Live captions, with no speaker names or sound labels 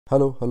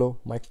Hello,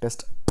 mic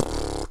test.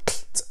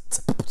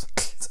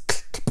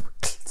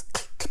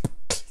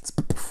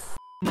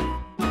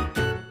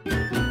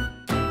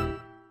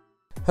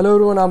 Hello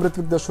everyone, I'm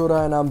Ritvik the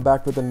Shora and I'm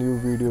back with a new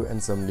video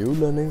and some new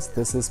learnings.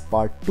 This is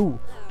part 2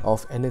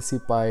 of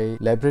NSEpy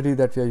library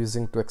that we are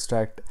using to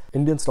extract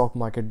Indian stock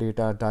market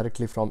data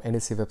directly from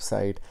NSE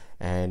website.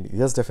 And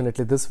yes,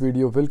 definitely this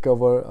video will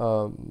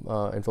cover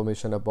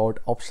information about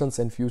options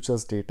and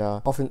futures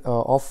data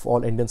of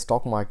all Indian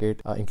stock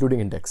market, including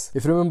index.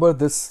 If you remember,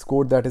 this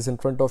code that is in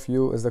front of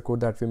you is the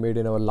code that we made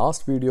in our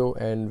last video,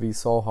 and we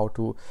saw how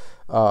to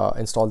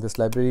install this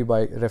library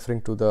by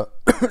referring to the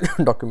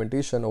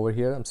documentation over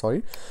here. I'm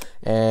sorry.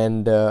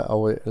 And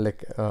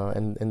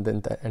in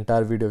the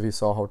entire video we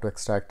saw how to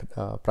extract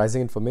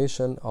pricing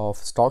information of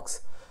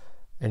stocks,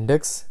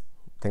 index,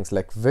 things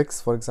like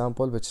VIX, for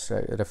example, which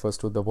refers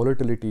to the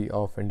volatility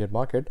of Indian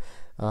market,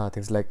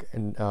 things like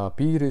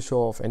PE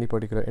ratio of any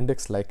particular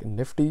index like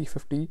Nifty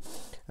 50,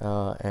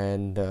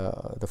 and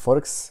the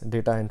forex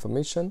data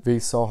information. We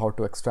saw how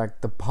to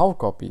extract the BHAV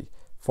copy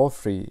for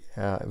free,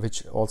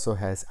 which also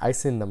has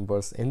ISIN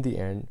numbers in the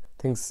end.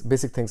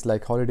 Basic things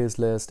like holidays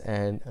list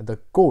and the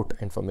quote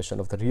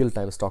information of the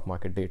real-time stock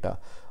market data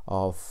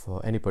of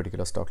any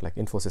particular stock like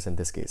Infosys in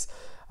this case.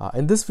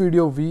 In this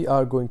video we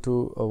are going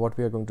to what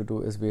we are going to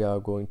do is we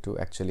are going to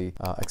actually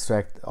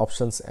extract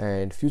options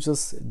and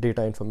futures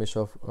data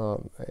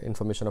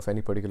information of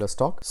any particular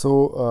stock.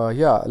 So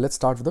yeah, let's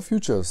start with the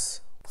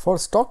futures. For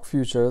stock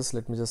futures,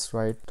 let me just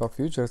write stock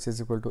futures is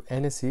equal to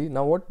NSE.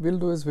 Now what we'll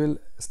do is we'll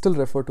still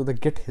refer to the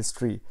get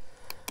history,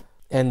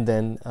 and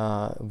then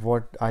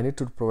what I need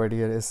to provide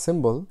here is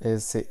symbol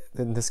is, say,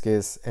 in this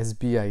case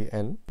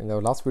SBIN. In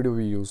our last video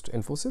we used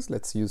Infosys.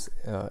 Let's use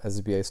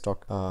SBI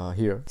stock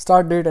here.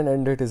 Start date and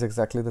end date is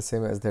exactly the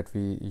same as that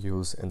we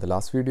use in the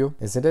last video.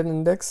 Is it an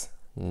index?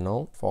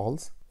 No,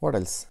 false. What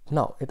else?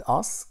 Now it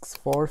asks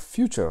for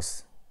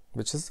futures,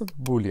 which is a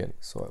boolean.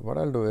 So what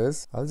I'll do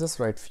is I'll just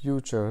write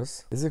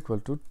futures is equal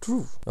to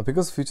true. Now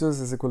because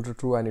futures is equal to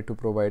true, I need to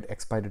provide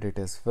expiry date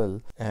as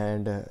well,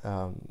 and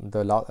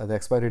the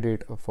expiry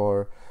date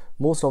for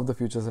most of the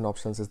futures and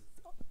options is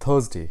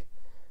Thursday,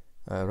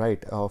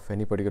 right, of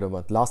any particular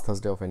month, last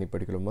Thursday of any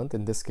particular month.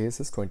 In this case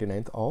is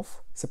 29th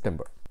of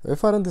September.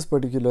 If I run this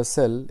particular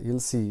cell, you'll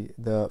see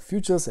the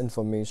futures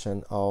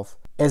information of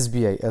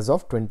SBI as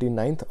of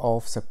 29th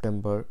of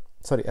September,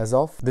 sorry, as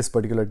of this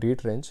particular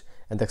date range,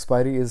 and the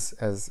expiry is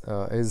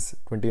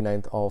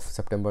 29th of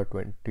September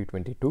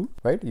 2022,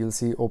 right? You'll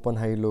see open,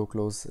 high, low,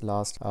 close,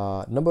 last,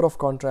 number of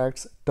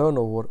contracts,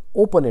 turnover,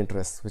 open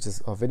interest, which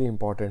is a very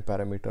important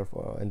parameter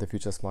in the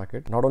futures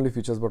market, not only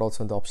futures but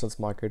also in the options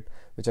market,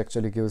 which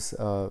actually gives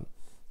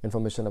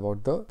information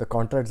about the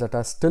contracts that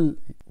are still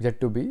yet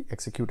to be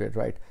executed,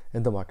 right,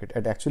 in the market.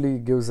 It actually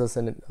gives us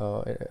an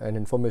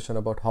information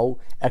about how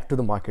active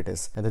the market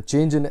is. And the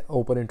change in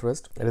open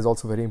interest, it is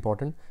also very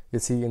important. You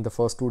see in the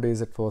first 2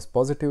 days it was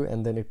positive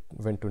and then it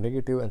went to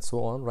negative and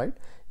so on, right?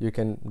 You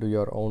can do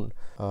your own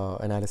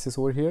analysis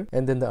over here,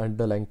 and then the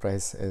underlying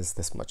price is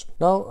this much.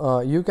 Now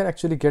you can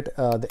actually get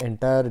the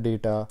entire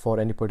data for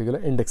any particular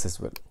index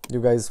as well.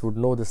 You guys would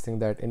know this thing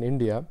that in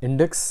India,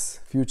 index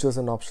futures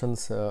and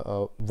options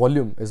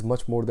volume is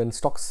much more than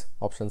stocks,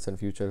 options and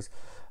futures,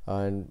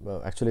 and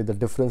actually the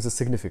difference is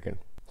significant.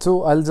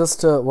 So I'll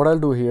just what I'll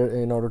do here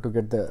in order to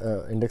get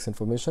the index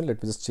information,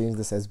 let me just change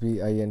this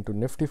SBIN to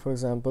Nifty, for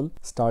example.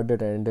 Start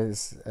date and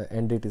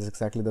end date is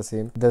exactly the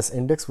same. This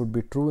index would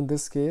be true in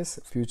this case,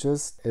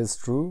 futures is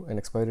true, and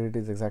expiry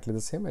date is exactly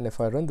the same. And if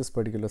I run this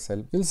particular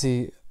cell, you'll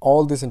see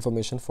all this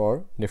information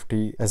for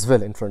Nifty as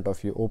well in front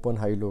of you: open,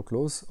 high, low,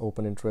 close,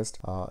 open interest,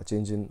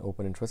 change in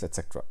open interest,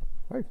 etc.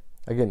 Right?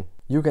 Again,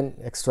 you can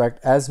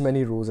extract as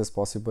many rows as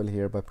possible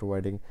here by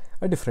providing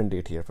a different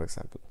date here, for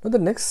example. Now the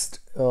next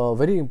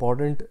very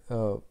important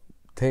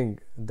thing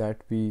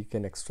that we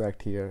can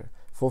extract here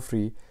for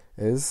free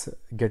is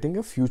getting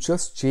a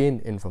futures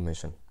chain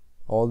information,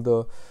 all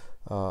the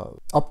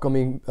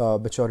upcoming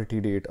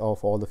maturity date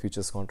of all the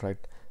futures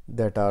contract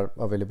that are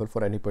available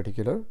for any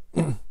particular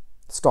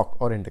stock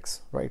or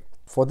index, right?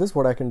 For this,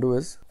 what I can do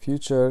is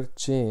future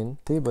chain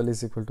table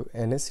is equal to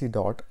NSE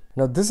dot.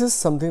 Now this is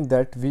something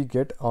that we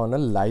get on a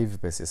live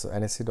basis, so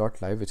NSE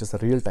dot live, which is a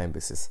real-time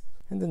basis,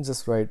 and then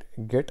just write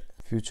get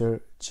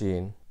future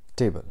chain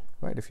table,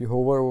 right? If you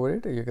hover over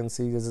it, you can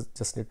see you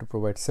just need to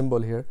provide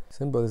symbol here.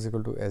 Symbol is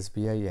equal to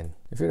SBIN.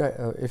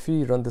 If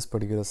we run this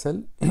particular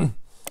cell,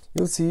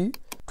 you'll see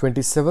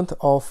 27th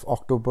of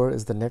October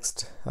is the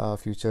next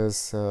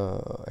futures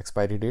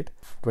expiry date,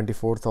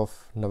 24th of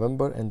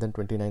November, and then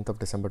 29th of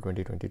December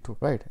 2022,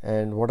 right?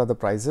 And what are the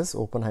prices?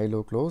 Open, high,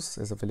 low, close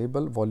is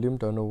available. Volume,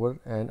 turnover,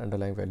 and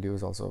underlying value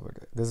is also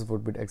available. This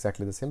would be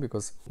exactly the same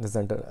because this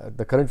is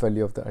the current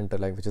value of the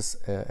underlying, which is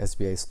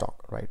SBI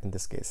stock, right, in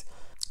this case.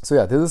 So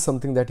yeah, this is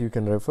something that you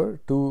can refer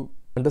to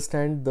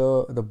understand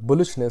the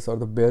bullishness or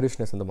the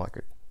bearishness in the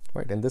market.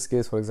 Right, in this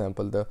case, for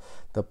example,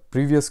 the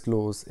previous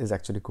close is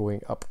actually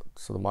going up,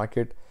 so the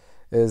market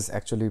is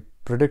actually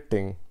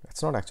predicting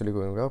it's not actually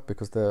going up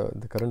because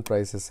the current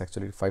price is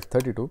actually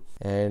 532,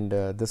 and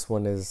this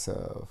one is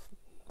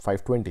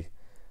 520.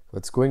 So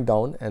it's going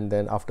down, and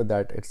then after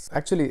that it's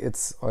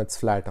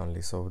flat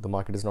only, so the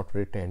market is not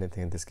predicting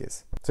anything in this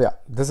case. So yeah,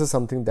 this is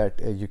something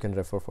that you can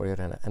refer for your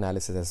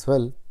analysis as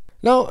well.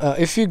 Now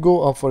if you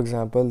go up, for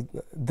example,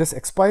 this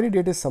expiry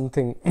date is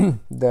something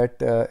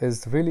that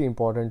is really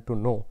important to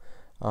know,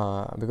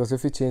 because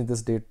if you change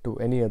this date to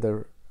any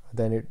other,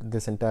 then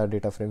this entire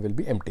data frame will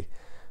be empty,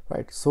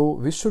 right? So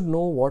we should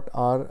know what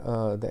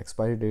are the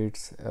expiry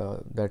dates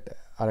that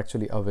are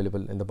actually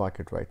available in the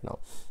market right now.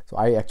 So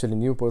I actually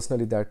knew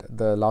personally that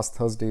the last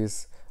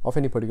Thursdays of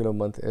any particular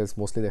month is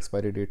mostly the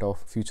expiry date of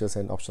futures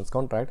and options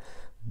contract.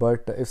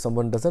 But if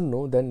someone doesn't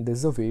know, then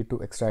there's a way to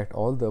extract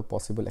all the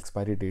possible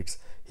expiry dates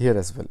here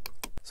as well.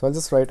 So I'll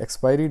just write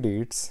expiry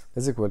dates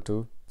is equal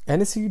to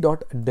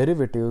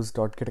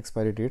NSE.derivatives.get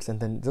expiry dates, and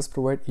then just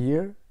provide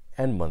year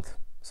and month.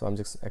 So I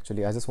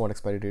just want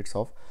expiry dates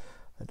of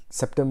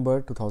September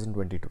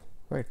 2022,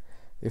 right?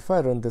 If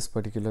I run this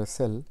particular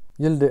cell,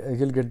 you'll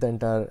get the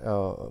entire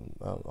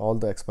all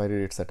the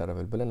expiry dates that are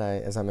available, and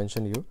as I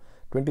mentioned you,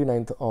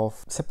 29th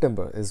of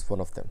September is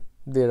one of them.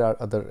 There are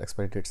other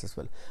expiry dates as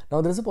well.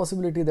 Now there is a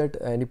possibility that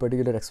any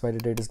particular expiry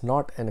date is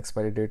not an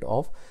expiry date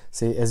of,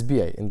 say,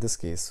 SBI in this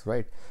case,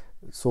 right?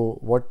 So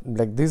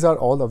these are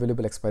all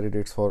available expiry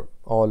dates for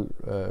all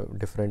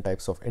different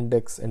types of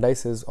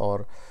indices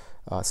or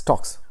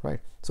stocks, right?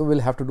 So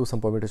we'll have to do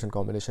some permutation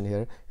combination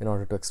here in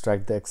order to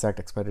extract the exact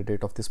expiry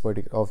date of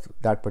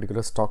that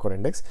particular stock or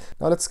index.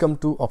 Now let's come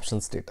to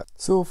options data.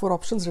 So for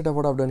options data,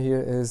 what I've done here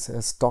is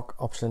a stock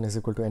option is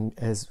equal to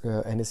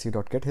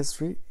NSE.get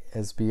history,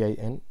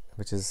 SBIN,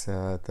 which is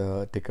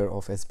the ticker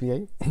of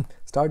SBI.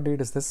 Start date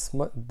is this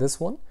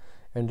one,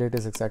 and date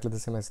is exactly the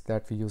same as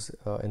that we used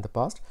in the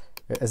past.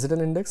 Is it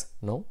an index?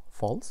 No,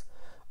 false.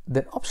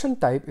 Then option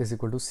type is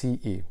equal to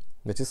CA,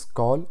 which is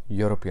call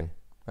European.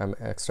 I'm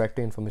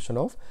extracting information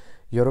of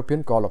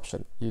European call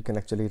option. You can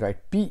actually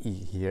write PE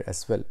here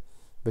as well,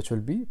 which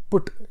will be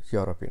put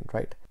European,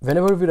 right?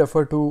 Whenever we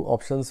refer to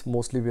options,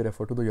 mostly we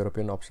refer to the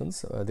European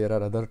options. There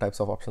are other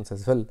types of options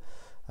as well,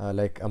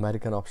 like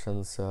American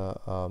options,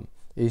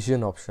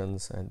 Asian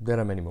options, and there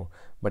are many more.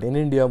 But in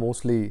India,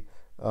 mostly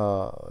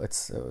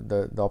it's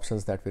the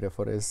options that we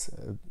refer is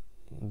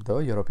the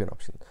European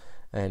option.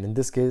 And in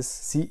this case,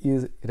 C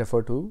is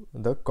referred to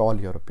the call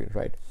European,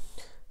 right?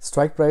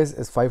 Strike price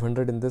is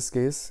 500 in this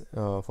case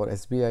for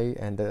SBI,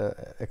 and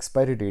the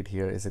expiry date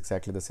here is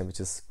exactly the same, which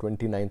is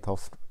 29th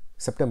of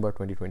September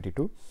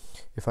 2022.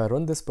 If I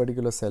run this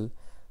particular cell,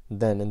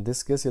 then in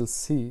this case you'll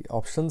see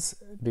options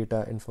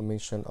data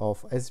information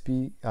of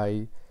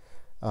SBI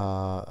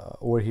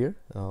over here,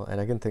 and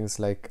again things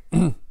like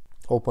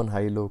open,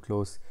 high, low,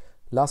 close,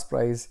 last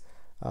price,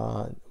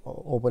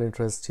 open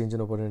interest, change in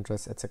open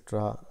interest,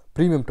 etc.,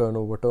 premium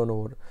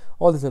turnover,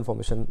 all this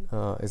information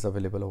is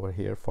available over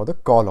here for the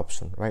call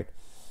option, right?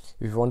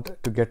 If you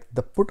want to get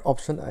the put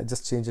option, I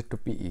just change it to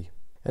PE,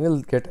 and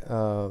you'll get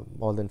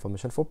all the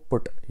information for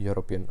put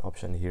European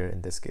option here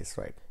in this case,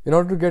 right? In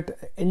order to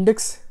get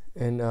index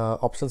in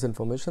options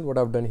information, what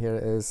I've done here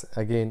is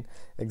again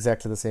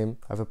exactly the same.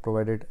 I've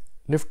provided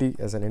Nifty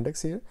as an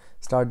index here.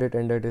 Start date,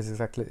 end date is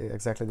exactly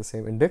the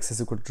same. Index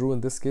is equal to true in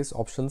this case.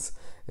 Options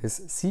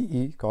is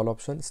CE, call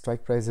option.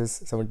 Strike price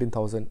is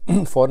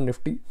 17,000 for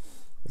Nifty.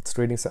 It's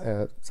trading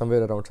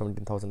somewhere around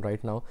 17,000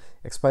 right now.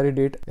 Expiry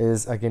date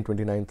is again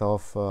 29th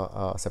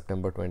of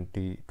September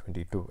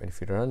 2022. And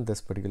if you run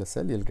this particular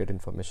cell, you'll get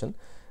information,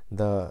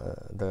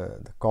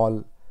 the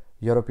call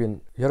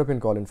European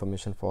call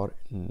information for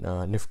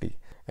Nifty,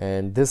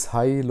 and this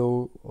high,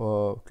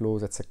 low,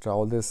 close, etc.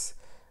 All this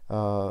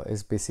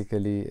is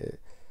basically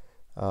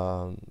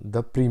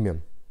the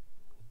premium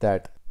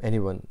that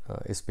anyone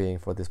is paying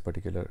for this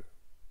particular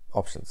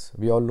options.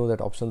 We all know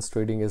that options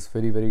trading is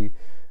very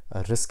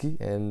risky,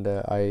 and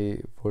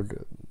I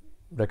would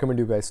recommend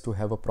you guys to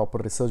have a proper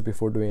research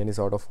before doing any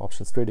sort of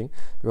options trading,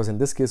 because in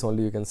this case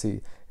only you can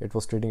see it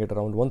was trading at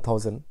around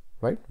 1,000,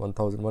 right?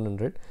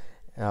 1,100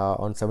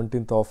 on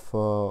 17th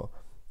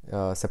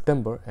of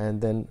September,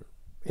 and then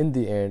in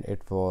the end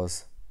it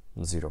was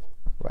 0.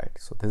 Right,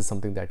 so this is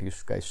something that you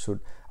guys should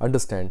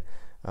understand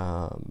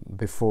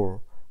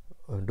before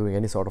doing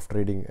any sort of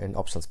trading in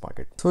options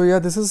market. So yeah,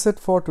 this is it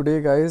for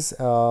today, guys,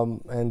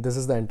 and this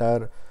is the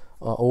entire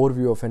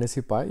overview of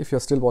NSEpy. If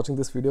you're still watching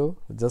this video,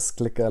 just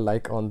click a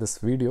like on this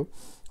video.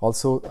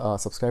 Also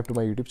subscribe to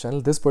my YouTube channel.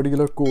 This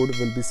particular code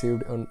will be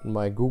saved on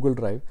my Google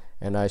Drive,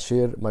 and I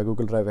share my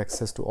Google Drive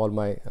access to all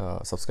my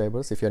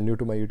subscribers. If you're new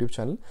to my YouTube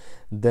channel,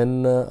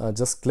 then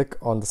just click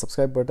on the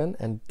subscribe button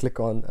and click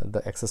on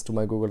the access to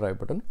my Google Drive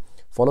button.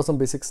 Follow some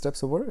basic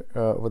steps over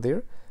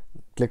there.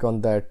 Click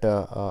on that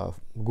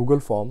Google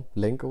form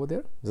link over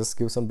there. Just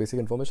give some basic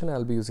information.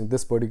 I'll be using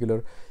this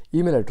particular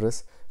email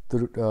address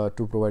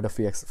to provide a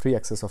free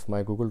access of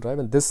my Google Drive,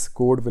 and this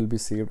code will be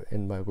saved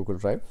in my Google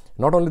Drive.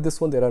 Not only this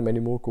one, there are many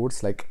more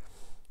codes like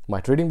my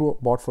trading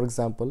bot, for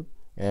example,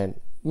 and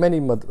many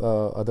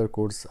other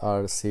codes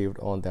are saved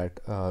on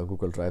that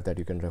Google Drive that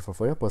you can refer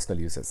for your personal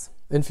uses.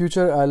 In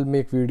future, I'll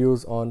make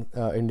videos on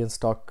Indian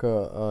stock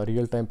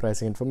real-time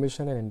pricing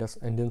information and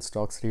Indian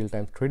stocks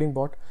real-time trading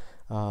bot.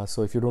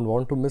 So if you don't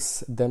want to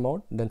miss them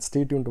out, then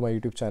stay tuned to my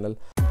YouTube channel.